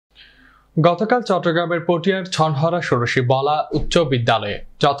গতকাল চট্টগ্রামের পটিয়ার ছনহরা ষোড়শী বলা উচ্চ বিদ্যালয়ে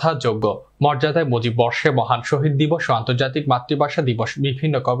যথাযোগ্য মর্যাদায় মুজিব বর্ষে মহান শহীদ দিবস ও আন্তর্জাতিক মাতৃভাষা দিবস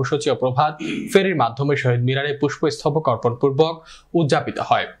বিভিন্ন কর্মসূচি ও প্রভাত ফেরির মাধ্যমে শহীদ মিনারে পুষ্পস্তবক অর্পণপূর্বক উদযাপিত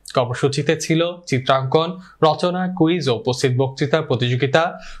হয়। কর্মসূচিতে ছিল চিত্রাঙ্কন, রচনা, কুইজ ও উপস্থিত বক্তৃতা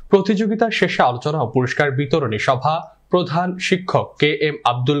প্রতিযোগিতার শেষে আলোচনা ও পুরস্কার বিতরণী সভা প্রধান শিক্ষক KM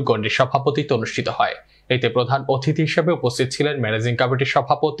আব্দুল গনির সভাপতিত্বে অনুষ্ঠিত হয়। এতে প্রধান অতিথি হিসেবে উপস্থিত ছিলেন ম্যানেজিং কমিটির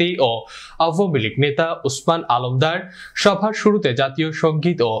সভাপতি ও আওয়ামী লীগ নেতা উসমান আলমদার। সভার শুরুতে জাতীয়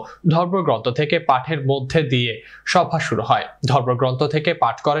সঙ্গীত ও ধর্মগ্রন্থ থেকে পাঠের মধ্যে দিয়ে সভা শুরু হয়। ধর্মগ্রন্থ থেকে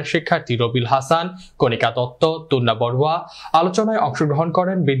পাঠ করেন শিক্ষার্থী রবিল হাসান, কণিকা দত্ত, তুন্না বড়ুয়া। আলোচনায় অংশগ্রহণ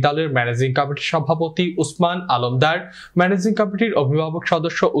করেন বিদ্যালয়ের ম্যানেজিং কমিটির সভাপতি উসমান আলমদার, ম্যানেজিং কমিটির অভিভাবক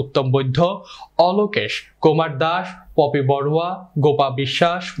সদস্য উত্তম বৈদ্য, অলোকেশ কুমার দাস, পপি বড়ুয়া, গোপা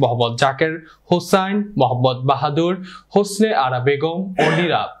বিশ্বাস, মোহাম্মদ জাকের হোসাইন, মোহাম্মদ বাহাদুর, হোসনে আরা বেগম,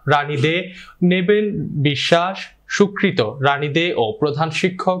 অনিরা রানী দে, নেবেল বিশ্বাস, সুকৃত রানী দে ও প্রধান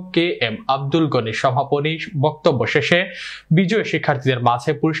শিক্ষক KM আব্দুল গনির সমাপনী বক্তব্য শেষে বিজয়ী শিক্ষার্থীদের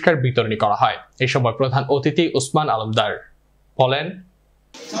মাঝে পুরস্কার বিতরণী করা হয়। এই সময় প্রধান অতিথি উসমান আলমদার বলেন,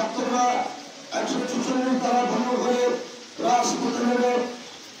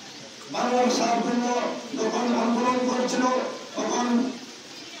 বাংলার স্বাধীন যখন আন্দোলন করেছিল তখন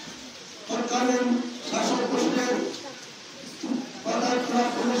তৎকালীন শাসক গোষ্ঠীর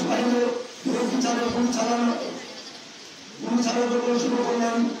পুলিশ বাহিনীর বিচারে গুলি চালানো শুরু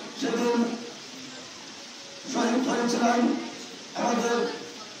করলেন। সেদিন শহীদ হয়েছিলেন আমাদের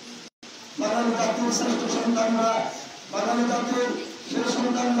বাঙালি জাতির শ্রেষ্ঠ সন্তানরা, বাঙালি জাতির শেষ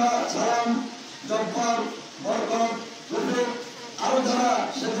সন্তানরা সালাম, জব্বার, বরকত, রফিক আরো যারা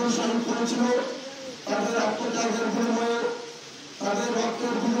সেদিন শহীদ করেছিল তাদের আত্মত্যাগের বিনিময়ে, তাদের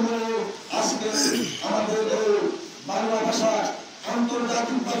রক্তের বিনিময়ে আজকে আমাদের এই বাংলা ভাষা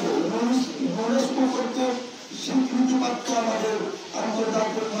আন্তর্জাতিকভাবে ইউনেস্কো কর্তৃক স্বীকৃতিপ্রাপ্ত আমাদের